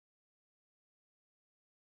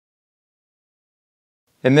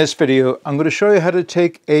In this video, I'm going to show you how to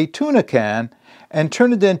take a tuna can and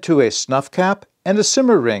turn it into a snuff cap and a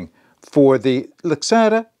simmer ring for the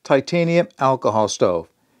Lixada titanium alcohol stove.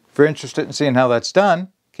 If you're interested in seeing how that's done,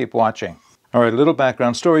 keep watching. All right, a little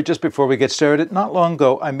background story just before we get started. Not long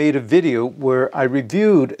ago, I made a video where I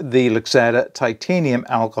reviewed the Lixada titanium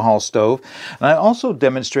alcohol stove, and I also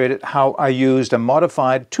demonstrated how I used a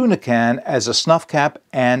modified tuna can as a snuff cap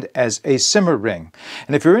and as a simmer ring.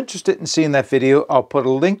 And if you're interested in seeing that video, I'll put a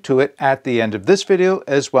link to it at the end of this video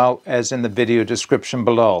as well as in the video description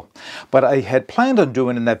below. What I had planned on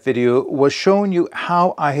doing in that video was showing you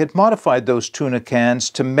how I had modified those tuna cans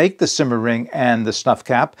to make the simmer ring and the snuff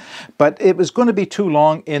cap, but it was going to be too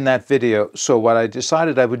long in that video. So what I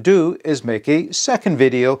decided I would do is make a second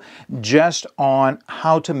video just on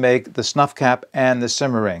how to make the snuff cap and the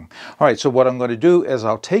simmer ring. All right, so what I'm going to do is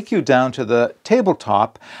I'll take you down to the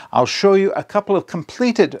tabletop. I'll show you a couple of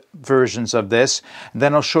completed versions of this.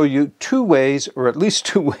 Then I'll show you two ways, or at least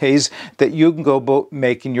two ways, that you can go about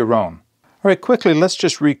making your own. All right, quickly, let's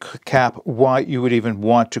just recap why you would even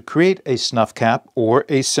want to create a snuff cap or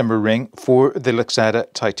a simmer ring for the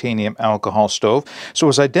Lixada titanium alcohol stove. So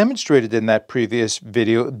as I demonstrated in that previous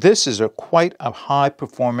video, this is quite a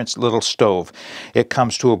high-performance little stove. It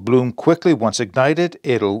comes to a bloom quickly once ignited.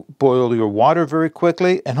 It'll boil your water very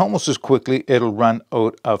quickly, and almost as quickly it'll run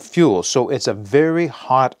out of fuel. So it's a very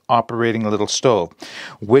hot operating little stove,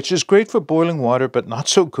 which is great for boiling water, but not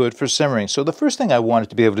so good for simmering. So the first thing I wanted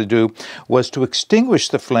to be able to do was to extinguish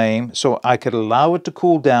the flame so I could allow it to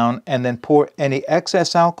cool down and then pour any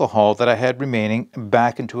excess alcohol that I had remaining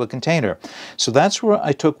back into a container. So that's where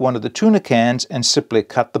I took one of the tuna cans and simply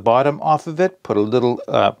cut the bottom off of it, put a little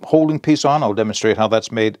holding piece on. I'll demonstrate how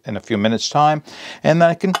that's made in a few minutes time, and then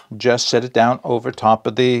I can just set it down over top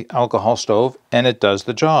of the alcohol stove and it does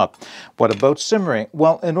the job. What about simmering?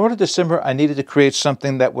 Well, in order to simmer, I needed to create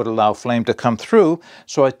something that would allow flame to come through,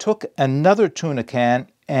 so I took another tuna can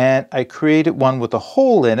and I created one with a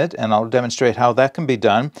hole in it, and I'll demonstrate how that can be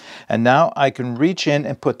done. And now I can reach in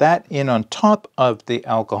and put that in on top of the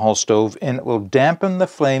alcohol stove, and it will dampen the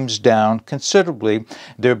flames down considerably,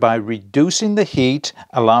 thereby reducing the heat,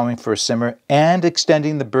 allowing for a simmer, and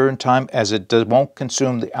extending the burn time as it won't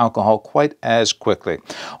consume the alcohol quite as quickly.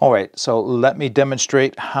 All right, so let me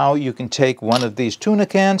demonstrate how you can take one of these tuna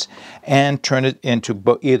cans and turn it into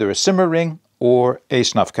either a simmer ring or a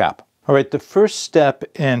snuff cap. All right, the first step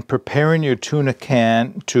in preparing your tuna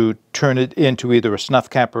can to turn it into either a snuff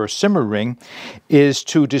cap or a simmer ring is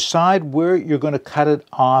to decide where you're going to cut it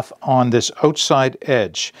off on this outside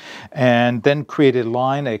edge, and then create a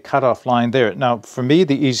line, a cutoff line there. Now, for me,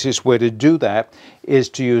 the easiest way to do that is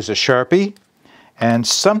to use a Sharpie and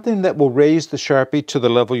something that will raise the Sharpie to the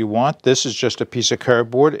level you want. This is just a piece of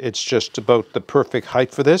cardboard. It's just about the perfect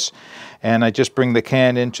height for this. And I just bring the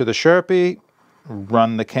can into the Sharpie,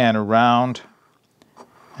 run the can around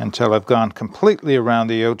until I've gone completely around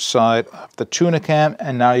the outside of the tuna can,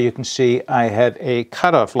 and now you can see I have a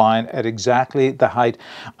cutoff line at exactly the height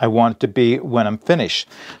I want it to be when I'm finished.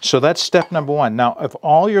 So that's step number one. Now, if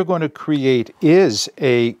all you're going to create is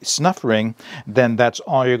a snuff ring, then that's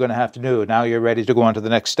all you're going to have to do. Now you're ready to go on to the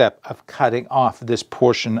next step of cutting off this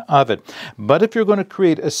portion of it. But if you're going to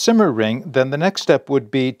create a simmer ring, then the next step would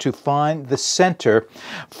be to find the center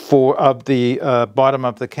of the bottom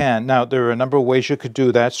of the can. Now, there are a number of ways you could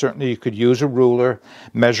do that. Certainly you could use a ruler,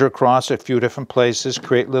 measure across a few different places,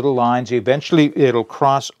 create little lines. Eventually it'll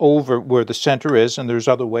cross over where the center is, and there's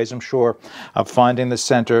other ways, I'm sure, of finding the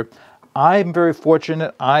center. I'm very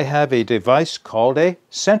fortunate. I have a device called a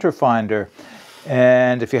center finder.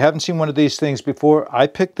 And if you haven't seen one of these things before, I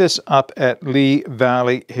picked this up at Lee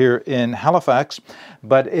Valley here in Halifax,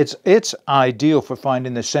 but it's ideal for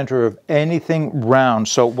finding the center of anything round.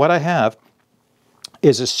 So what I have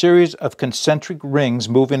is a series of concentric rings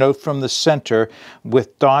moving out from the center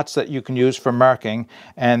with dots that you can use for marking,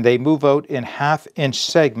 and they move out in half-inch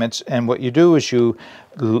segments. And what you do is you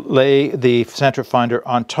lay the center finder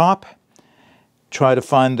on top, try to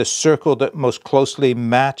find the circle that most closely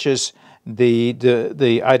matches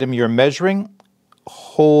the item you're measuring,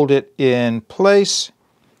 hold it in place,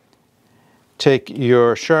 take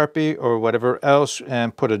your Sharpie or whatever else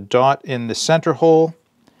and put a dot in the center hole,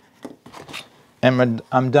 and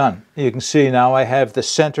I'm done. You can see now I have the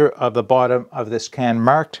center of the bottom of this can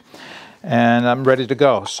marked. and I'm ready to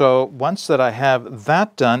go. So once that I have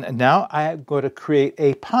that done, now I'm going to create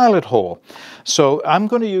a pilot hole. So I'm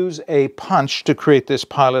going to use a punch to create this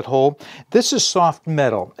pilot hole. This is soft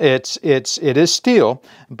metal. It is steel,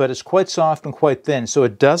 but it's quite soft and quite thin, so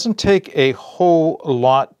it doesn't take a whole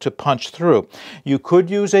lot to punch through. You could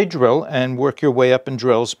use a drill and work your way up in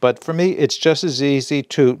drills, but for me it's just as easy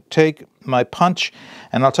to take my punch,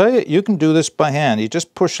 and I'll tell you, you can do this by hand. You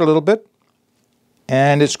just push a little bit,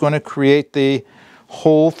 and it's going to create the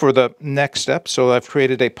hole for the next step. So I've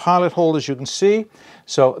created a pilot hole, as you can see.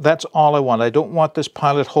 So that's all I want. I don't want this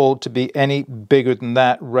pilot hole to be any bigger than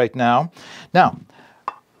that right now. Now,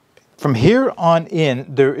 from here on in,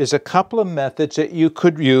 there is a couple of methods that you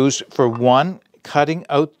could use. For one, cutting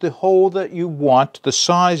out the hole that you want, the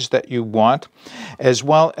size that you want, as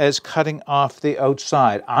well as cutting off the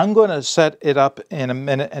outside. I'm going to set it up in a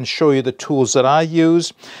minute and show you the tools that I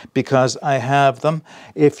use because I have them.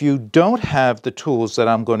 If you don't have the tools that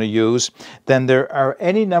I'm going to use, then there are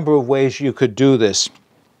any number of ways you could do this.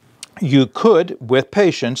 You could, with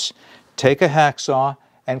patience, take a hacksaw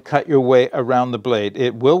and cut your way around the blade.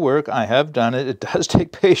 It will work. I have done it. It does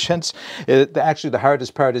take patience. Actually, the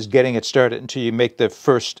hardest part is getting it started until you make the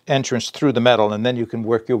first entrance through the metal, and then you can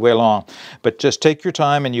work your way along. But just take your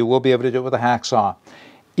time and you will be able to do it with a hacksaw.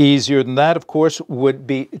 Easier than that, of course, would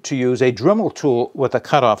be to use a Dremel tool with a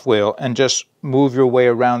cutoff wheel and just move your way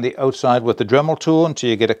around the outside with the Dremel tool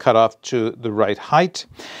until you get it cut off to the right height.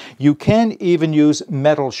 You can even use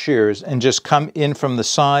metal shears and just come in from the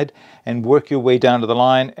side and work your way down to the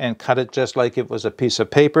line and cut it just like it was a piece of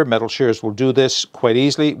paper. Metal shears will do this quite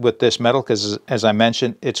easily with this metal because, as I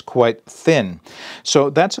mentioned, it's quite thin.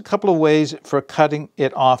 So that's a couple of ways for cutting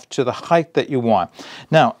it off to the height that you want.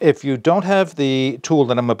 Now, if you don't have the tool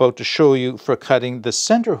that I'm about to show you for cutting the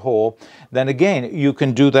center hole, then again, you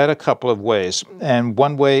can do that a couple of ways. And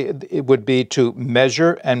one way it would be to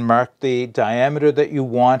measure and mark the diameter that you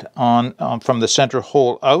want from the center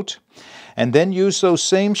hole out, and then use those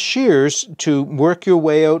same shears to work your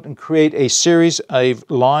way out and create a series of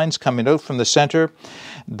lines coming out from the center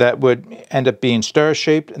that would end up being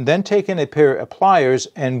star-shaped, and then taking a pair of pliers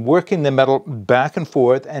and working the metal back and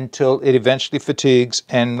forth until it eventually fatigues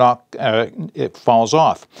and it falls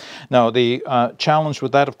off. Now, the challenge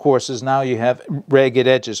with that, of course, is now you have ragged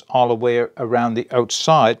edges all the way around the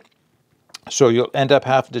outside, so you'll end up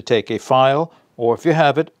having to take a file, or if you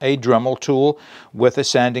have it, a Dremel tool with a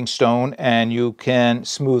sanding stone, and you can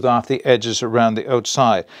smooth off the edges around the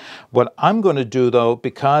outside. What I'm going to do, though,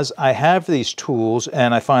 because I have these tools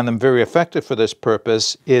and I find them very effective for this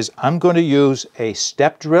purpose, is I'm going to use a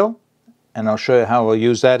step drill, and I'll show you how I'll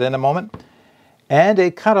use that in a moment, and a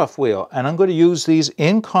cutoff wheel, and I'm going to use these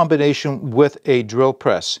in combination with a drill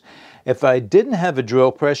press. If I didn't have a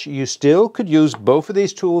drill press, you still could use both of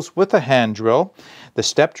these tools with a hand drill. The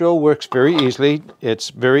step drill works very easily. It's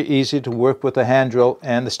very easy to work with a hand drill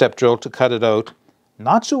and the step drill to cut it out.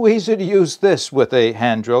 Not so easy to use this with a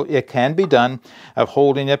hand drill. It can be done of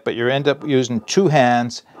holding it, but you end up using two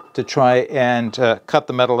hands to try and cut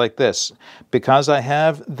the metal like this. Because I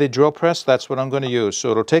have the drill press, that's what I'm going to use.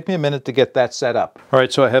 So it'll take me a minute to get that set up. All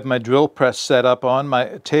right, so I have my drill press set up on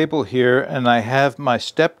my table here, and I have my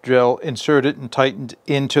step drill inserted and tightened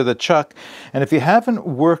into the chuck. And if you haven't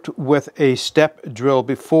worked with a step drill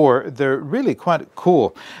before, they're really quite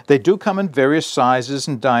cool. They do come in various sizes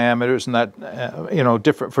and diameters, and that,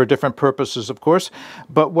 different for different purposes, of course.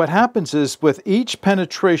 But what happens is with each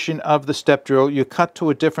penetration of the step drill, you cut to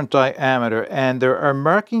a different diameter, and there are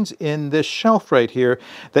markings in this shelf right here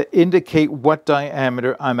that indicate what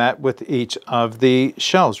diameter I'm at with each of the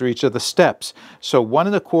shelves or each of the steps. So 1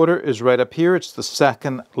 1/4 is right up here. It's the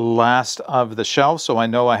second last of the shelf, so I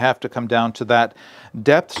know I have to come down to that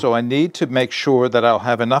depth. So I need to make sure that I'll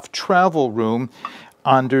have enough travel room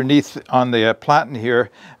underneath on the platen here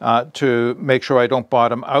to make sure I don't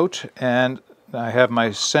bottom out. And I have my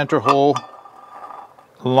center hole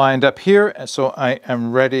lined up here, so I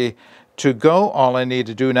am ready to go. All I need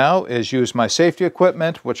to do now is use my safety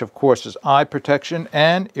equipment, which of course is eye protection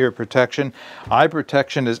and ear protection. Eye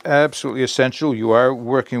protection is absolutely essential. You are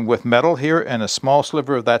working with metal here, and a small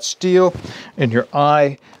sliver of that steel in your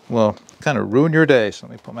eye will kind of ruin your day. So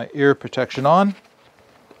let me put my ear protection on.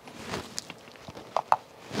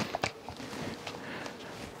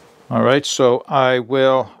 All right, so I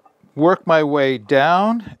will work my way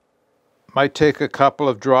down. Might take a couple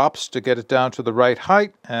of drops to get it down to the right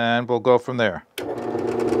height, and we'll go from there.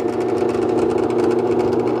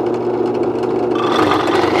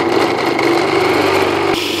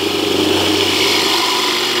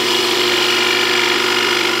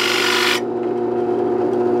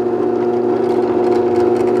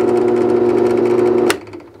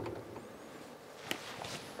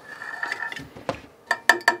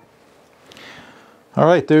 All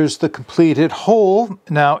right, there's the completed hole.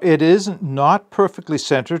 Now, it is not perfectly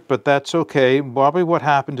centered, but that's okay. Probably what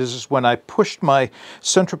happened is when I pushed my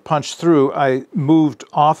center punch through, I moved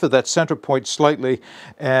off of that center point slightly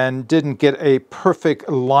and didn't get a perfect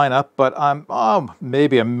lineup, but I'm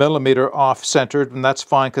maybe a millimeter off centered, and that's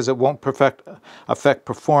fine because it won't affect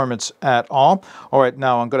performance at all. All right,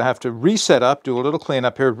 now I'm going to have to reset up, do a little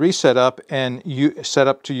cleanup here, reset up, and set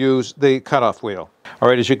up to use the cutoff wheel. All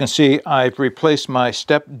right, as you can see, I've replaced my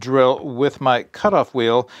step drill with my cutoff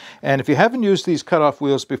wheel. And if you haven't used these cutoff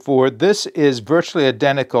wheels before, this is virtually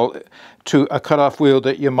identical to a cutoff wheel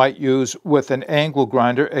that you might use with an angle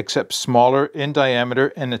grinder, except smaller in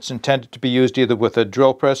diameter, and it's intended to be used either with a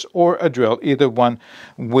drill press or a drill. Either one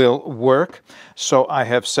will work. So I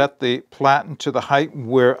have set the platen to the height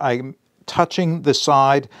where I'm touching the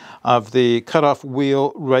side of the cutoff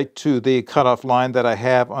wheel right to the cutoff line that I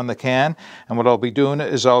have on the can. And what I'll be doing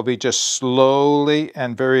is I'll be just slowly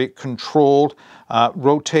and very controlled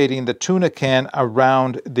rotating the tuna can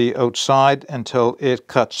around the outside until it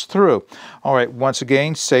cuts through. All right, once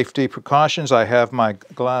again, safety precautions. I have my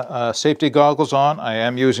safety goggles on. I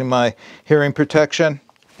am using my hearing protection.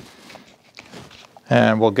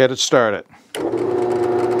 And we'll get it started.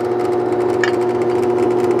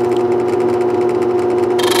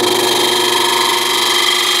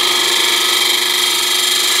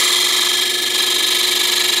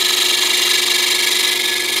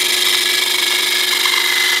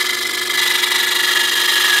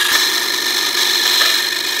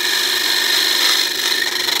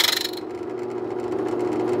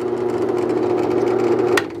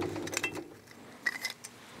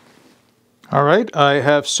 All right, I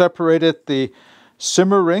have separated the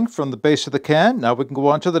simmer ring from the base of the can. Now we can go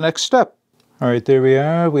on to the next step. All right, there we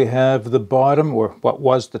are. We have the bottom, or what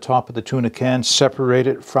was the top of the tuna can,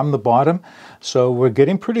 separated from the bottom. So we're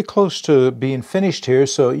getting pretty close to being finished here.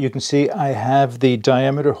 So you can see I have the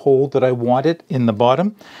diameter hole that I wanted in the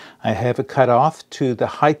bottom. I have it cut off to the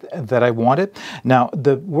height that I wanted. Now,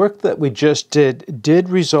 the work that we just did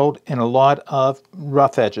result in a lot of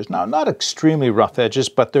rough edges. Now, not extremely rough edges,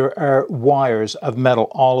 but there are wires of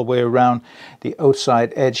metal all the way around the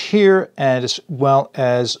outside edge here, as well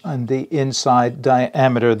as on the inside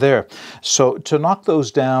diameter there. So to knock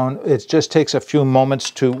those down, it just takes a few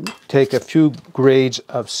moments to take a few grades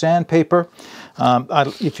of sandpaper.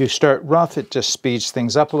 If you start rough, it just speeds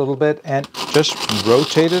things up a little bit, and just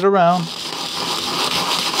rotate it around.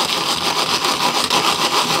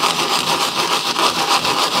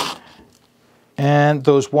 And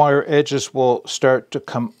those wire edges will start to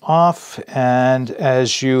come off, and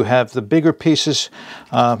as you have the bigger pieces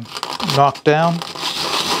knocked down,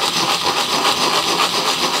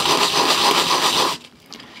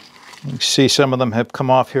 you can see some of them have come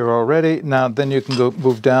off here already. Now then you can go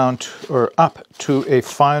move down to, or up to a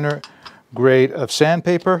finer grade of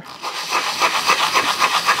sandpaper.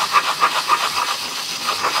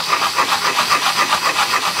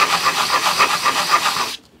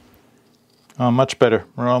 Oh, much better.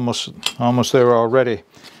 We're almost there already.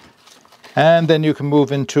 And then you can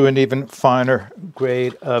move into an even finer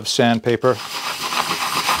grade of sandpaper.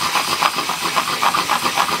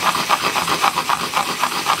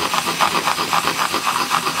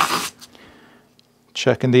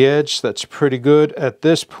 Checking the edge, that's pretty good at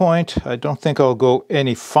this point. I don't think I'll go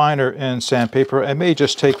any finer in sandpaper. I may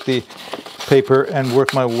just take the paper and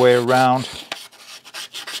work my way around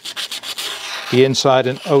the inside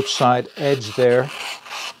and outside edge there,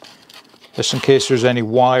 just in case there's any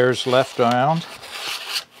wires left around.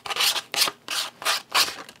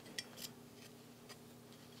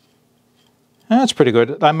 That's pretty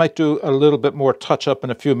good. I might do a little bit more touch-up in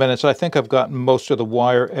a few minutes. I think I've gotten most of the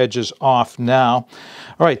wire edges off now.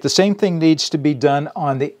 All right, the same thing needs to be done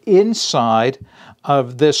on the inside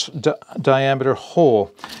of this diameter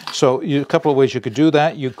hole. So a couple of ways you could do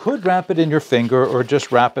that. You could wrap it in your finger or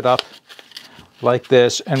just wrap it up like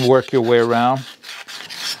this and work your way around.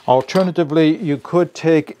 Alternatively, you could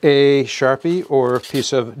take a Sharpie or a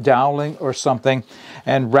piece of doweling or something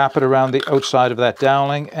and wrap it around the outside of that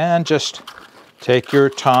doweling and just take your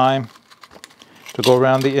time to go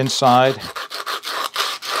around the inside,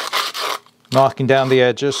 knocking down the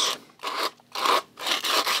edges,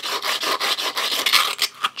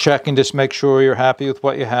 checking to make sure you're happy with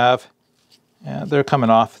what you have, Yeah, they're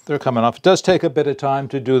coming off. They're coming off. It does take a bit of time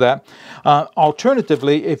to do that.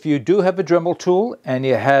 Alternatively, if you do have a Dremel tool and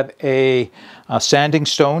you have a sanding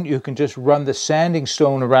stone, you can just run the sanding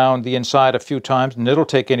stone around the inside a few times and it'll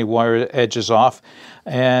take any wire edges off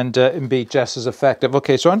and be just as effective.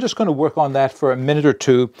 Okay, so I'm just going to work on that for a minute or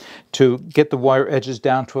two to get the wire edges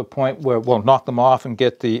down to a point where we'll knock them off and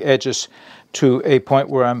get the edges to a point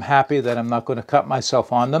where I'm happy that I'm not going to cut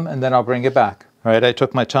myself on them, and then I'll bring it back. All right, I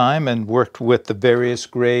took my time and worked with the various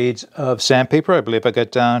grades of sandpaper. I believe I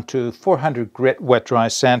got down to 400 grit wet dry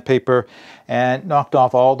sandpaper and knocked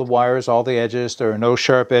off all the wires, all the edges. There are no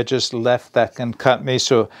sharp edges left that can cut me.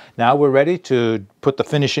 So now we're ready to put the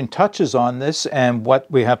finishing touches on this, and what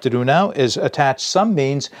we have to do now is attach some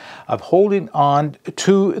means of holding on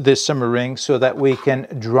to this simmer ring so that we can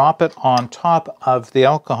drop it on top of the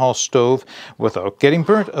alcohol stove without getting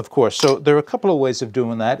burnt, of course. So there are a couple of ways of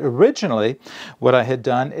doing that. Originally, what I had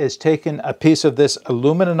done is taken a piece of this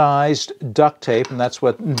aluminized duct tape, and that's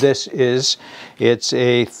what this is. It's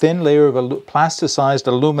a thin layer of plasticized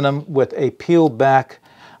aluminum with a peeled back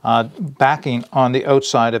backing on the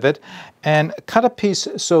outside of it, and cut a piece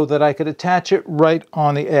so that I could attach it right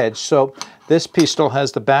on the edge. So this piece still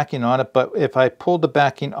has the backing on it, but if I pulled the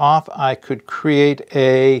backing off, I could create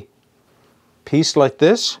a piece like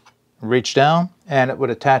this, reach down, and it would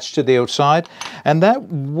attach to the outside, and that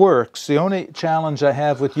works. The only challenge I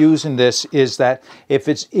have with using this is that if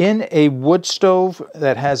it's in a wood stove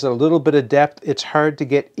that has a little bit of depth, it's hard to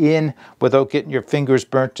get in without getting your fingers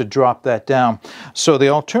burnt to drop that down. So the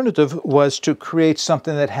alternative was to create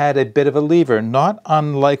something that had a bit of a lever, not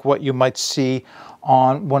unlike what you might see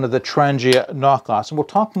on one of the Trangia knockoffs. And we'll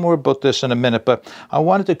talk more about this in a minute, but I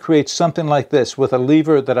wanted to create something like this with a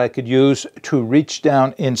lever that I could use to reach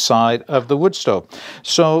down inside of the wood stove.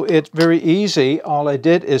 So it's very easy. All I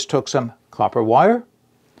did is took some copper wire,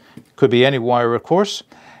 could be any wire of course,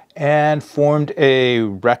 and formed a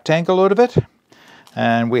rectangle out of it.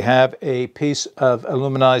 And we have a piece of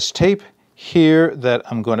aluminized tape here that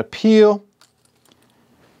I'm going to peel,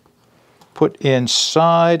 put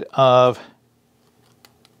inside of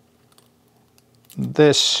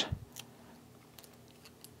this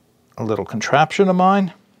a little contraption of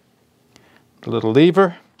mine, the little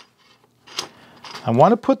lever. I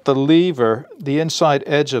want to put the lever, the inside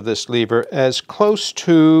edge of this lever, as close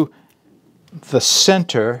to the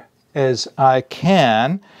center as I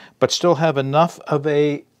can, but still have enough of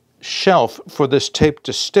a shelf for this tape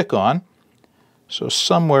to stick on. So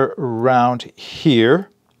somewhere around here.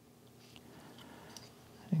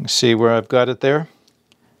 You can see where I've got it there.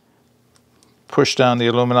 Push down the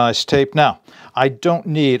aluminized tape. Now, I don't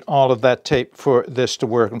need all of that tape for this to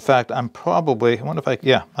work. In fact, I'm probably, I wonder if I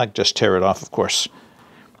can just tear it off, of course.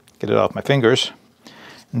 Get it off my fingers.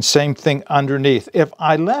 And same thing underneath. If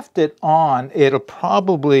I left it on, it'll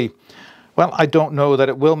probably, well, I don't know that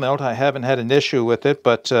it will melt. I haven't had an issue with it,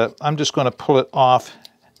 but I'm just going to pull it off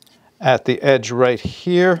at the edge right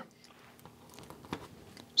here.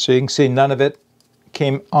 So you can see none of it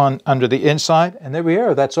came on under the inside, and there we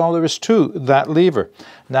are. That's all there is to that lever.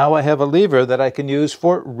 Now I have a lever that I can use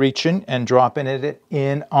for reaching and dropping it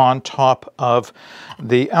in on top of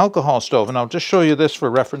the alcohol stove. And I'll just show you this for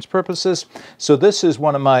reference purposes. So this is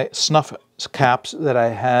one of my snuff caps that I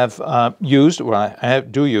have used, or I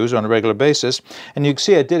do use on a regular basis. And you can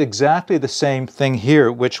see I did exactly the same thing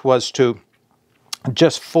here, which was to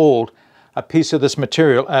just fold a piece of this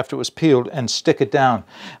material after it was peeled and stick it down.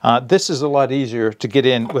 This is a lot easier to get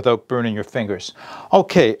in without burning your fingers.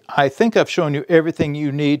 Okay, I think I've shown you everything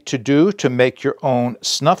you need to do to make your own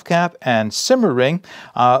snuff cap and simmer ring.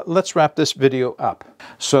 Let's wrap this video up.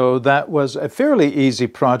 So that was a fairly easy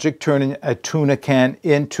project, turning a tuna can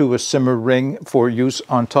into a simmer ring for use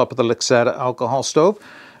on top of the Lixada alcohol stove.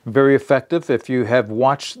 Very effective. If you have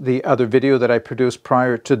watched the other video that I produced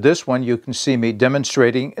prior to this one, you can see me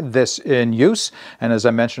demonstrating this in use. And as I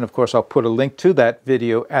mentioned, of course, I'll put a link to that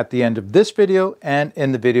video at the end of this video and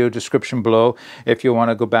in the video description below if you want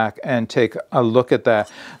to go back and take a look at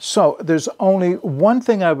that. So there's only one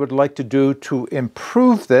thing I would like to do to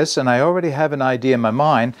improve this, and I already have an idea in my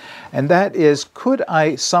mind, and that is, could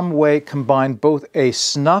I some way combine both a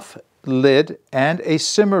snuff lid and a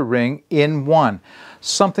simmer ring in one?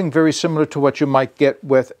 Something very similar to what you might get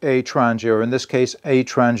with a Trangia, or in this case, a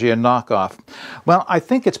Trangia knockoff. Well, I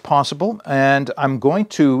think it's possible, and I'm going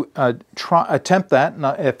to attempt that.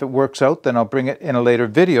 Now, if it works out, then I'll bring it in a later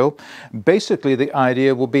video. Basically, the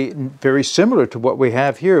idea will be very similar to what we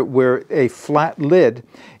have here, where a flat lid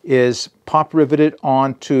is pop riveted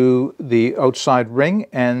onto the outside ring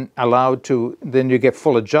and allowed to, then you get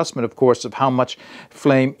full adjustment, of course, of how much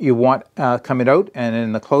flame you want coming out. And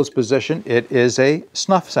in the closed position, it is a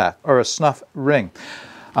snuff sack or a snuff ring,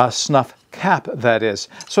 a snuff cap, that is.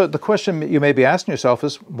 So the question you may be asking yourself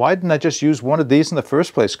is, why didn't I just use one of these in the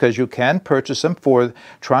first place? Because you can purchase them for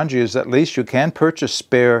Trangias, at least. You can purchase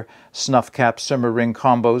spare snuff cap simmer ring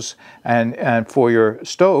combos and for your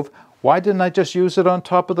stove. Why didn't I just use it on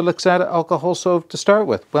top of the Lixada alcohol stove to start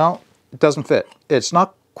with? Well, it doesn't fit. It's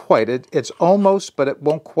not quite. It's almost, but it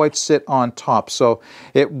won't quite sit on top, so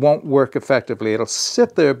it won't work effectively. It'll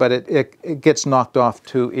sit there, but it gets knocked off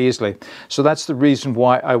too easily. So that's the reason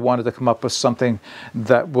why I wanted to come up with something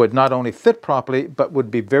that would not only fit properly, but would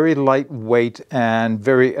be very lightweight and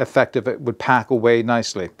very effective. It would pack away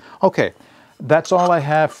nicely. Okay. That's all I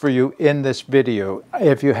have for you in this video.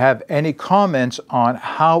 If you have any comments on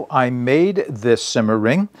how I made this simmer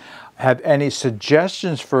ring, have any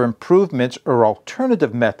suggestions for improvements or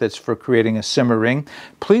alternative methods for creating a simmer ring,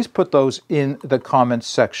 please put those in the comments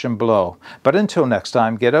section below. But until next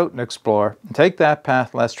time, get out and explore and take that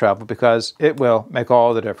path less traveled, because it will make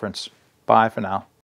all the difference. Bye for now.